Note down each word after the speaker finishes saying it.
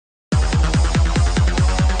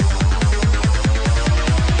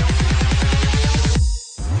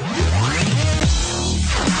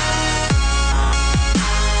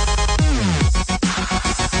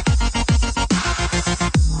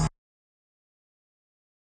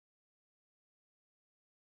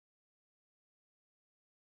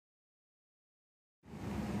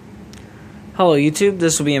Hello YouTube,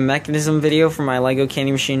 this will be a mechanism video for my LEGO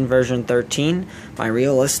Candy Machine version 13, my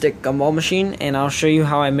realistic gumball machine, and I'll show you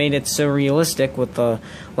how I made it so realistic with the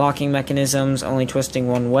locking mechanisms only twisting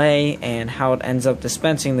one way and how it ends up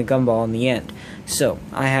dispensing the gumball in the end. So,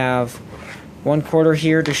 I have 1/4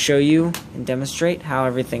 here to show you and demonstrate how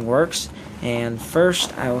everything works. And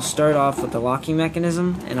first, I will start off with the locking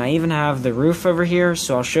mechanism, and I even have the roof over here,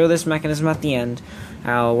 so I'll show this mechanism at the end.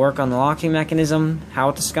 I'll work on the locking mechanism, how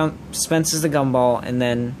it dispenses the gumball, and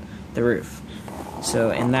then the roof. So,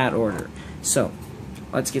 in that order. So,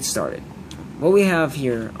 let's get started. What we have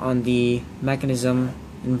here on the mechanism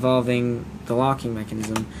involving the locking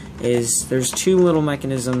mechanism is there's two little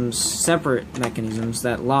mechanisms, separate mechanisms,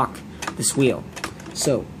 that lock this wheel.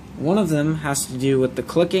 So, one of them has to do with the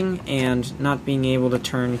clicking and not being able to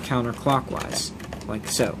turn counterclockwise, like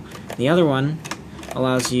so. The other one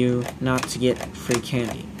allows you not to get free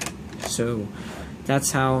candy. So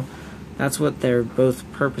that's what their both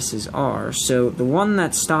purposes are. So the one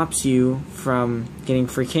that stops you from getting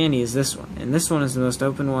free candy is this one. And this one is the most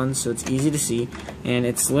open one, so it's easy to see. And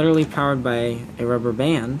it's literally powered by a rubber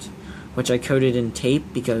band, which I coated in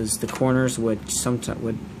tape because the corners would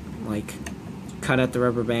like cut at the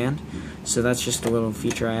rubber band. So that's just a little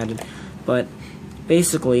feature I added. But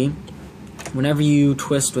basically, whenever you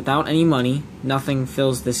twist without any money, nothing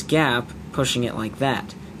fills this gap, pushing it like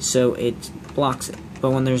that. So it blocks it. But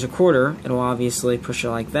when there's a quarter, it'll obviously push it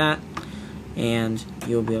like that, and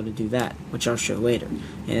you'll be able to do that, which I'll show later.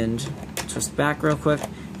 And twist back real quick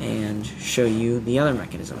and show you the other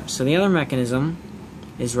mechanism. So the other mechanism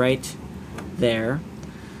is right there.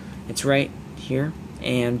 It's right here.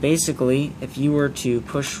 And basically, if you were to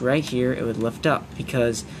push right here, it would lift up,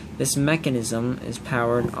 because this mechanism is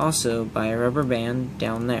powered also by a rubber band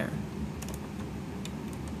down there.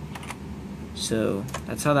 So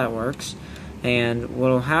that's how that works. And what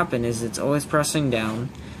will happen is it's always pressing down,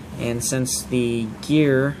 and since the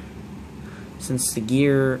gear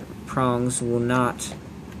prongs will not,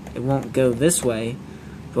 it won't go this way,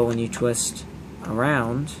 but when you twist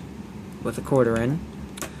around with a quarter in,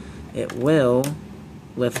 it will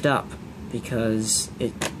lift up, because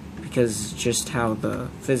just how the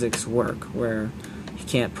physics work, where you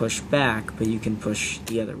can't push back, but you can push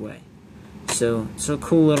the other way. So it's a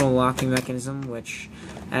cool little locking mechanism, which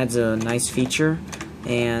adds a nice feature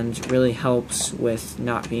and really helps with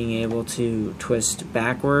not being able to twist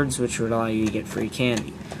backwards, which would allow you to get free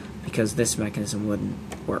candy, because this mechanism wouldn't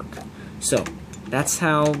work. So that's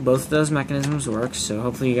how both of those mechanisms work. So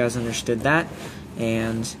hopefully you guys understood that.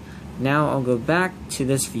 And now I'll go back to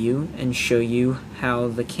this view and show you how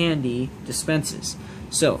the candy dispenses.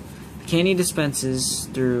 So, the candy dispenses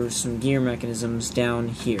through some gear mechanisms down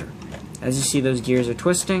here. As you see, those gears are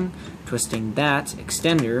twisting that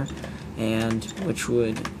extender, and which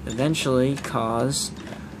would eventually cause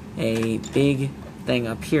a big thing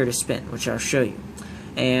up here to spin, which I'll show you.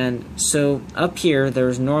 And so up here,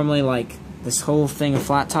 there's normally like this whole thing of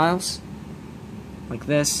flat tiles, like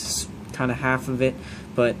this, kind of half of it,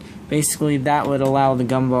 but basically that would allow the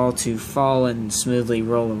gumball to fall and smoothly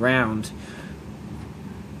roll around,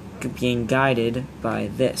 being guided by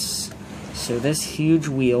this. So this huge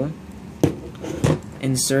wheel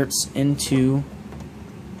inserts into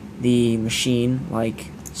the machine like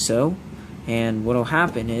so, and what will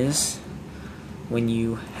happen is when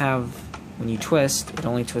you twist, it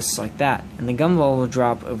only twists like that, and the gumball will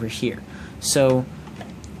drop over here. So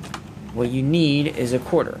what you need is a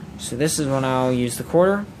quarter. So this is when I'll use the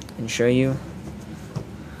quarter and show you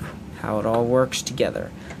how it all works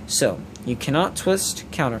together. So you cannot twist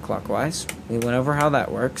counterclockwise. We went over how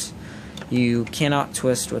that works. You cannot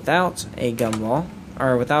twist without a gumball,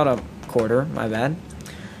 or without a quarter, my bad.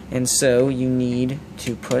 And so you need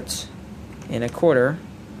to put in a quarter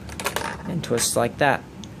and twist like that.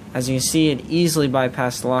 As you can see, it easily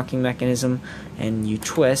bypassed the locking mechanism, and you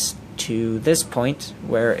twist to this point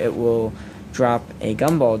where it will drop a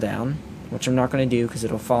gumball down, which I'm not going to do because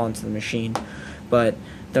it'll fall into the machine. But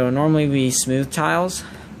there will normally be smooth tiles,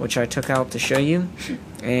 which I took out to show you,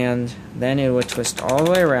 and then it would twist all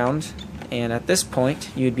the way around, and at this point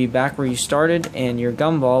you would be back where you started, and your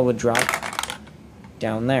gumball would drop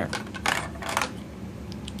down there.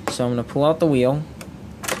 So I'm going to pull out the wheel.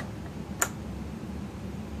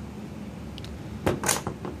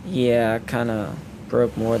 Yeah, kind of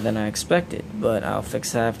broke more than I expected, but I'll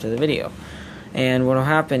fix that after the video. And what will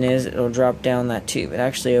happen is it'll drop down that tube. It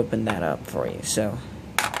actually opened that up for you. So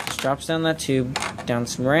it just drops down that tube, down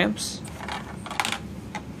some ramps,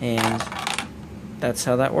 and that's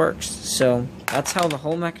how that works. So that's how the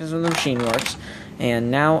whole mechanism of the machine works.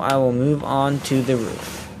 And now I will move on to the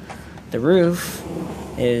roof. The roof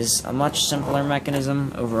is a much simpler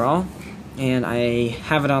mechanism overall, and I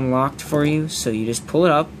have it unlocked for you, so you just pull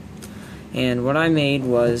it up. And what I made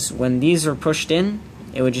was, when these are pushed in,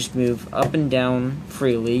 it would just move up and down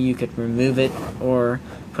freely. You could remove it or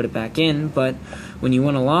put it back in, but when you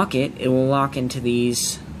want to lock it, it will lock into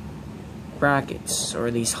these brackets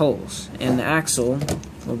or these holes, and the axle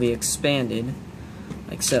will be expanded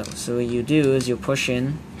like so. So what you do is you'll push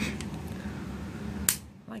in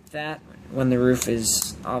like that when the roof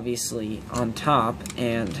is obviously on top,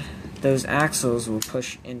 and those axles will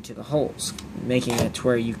push into the holes, making it to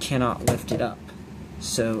where you cannot lift it up.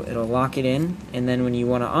 So it'll lock it in, and then when you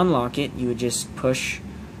want to unlock it, you would just push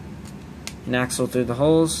an axle through the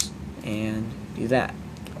holes and do that.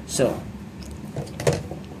 So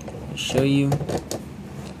I'll show you.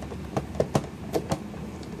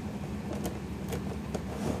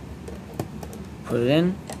 Put it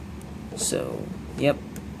in. So, yep,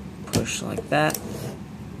 push like that,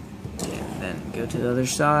 and then go to the other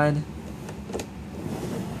side.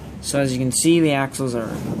 So as you can see, the axles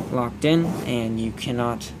are locked in and you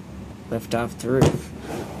cannot lift off the roof.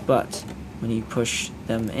 But when you push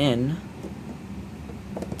them in,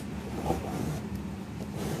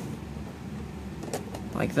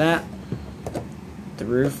 like that, the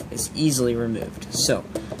roof is easily removed. So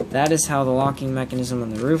that is how the locking mechanism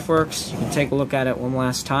on the roof works. You can take a look at it one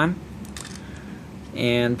last time.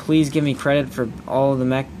 And please give me credit for all of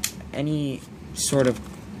the any sort of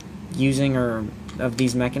using or of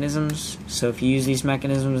these mechanisms. So if you use these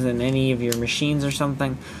mechanisms in any of your machines or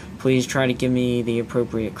something, please try to give me the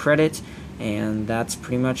appropriate credit. And that's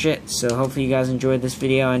pretty much it. So hopefully you guys enjoyed this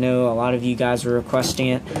video. I know a lot of you guys were requesting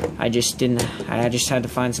it. I just had to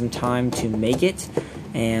find some time to make it,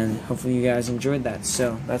 and hopefully you guys enjoyed that.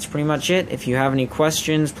 So that's pretty much it. If you have any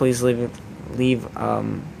questions, please leave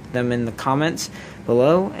them in the comments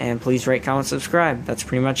below, and please rate, comment, subscribe. That's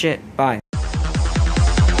pretty much it. Bye.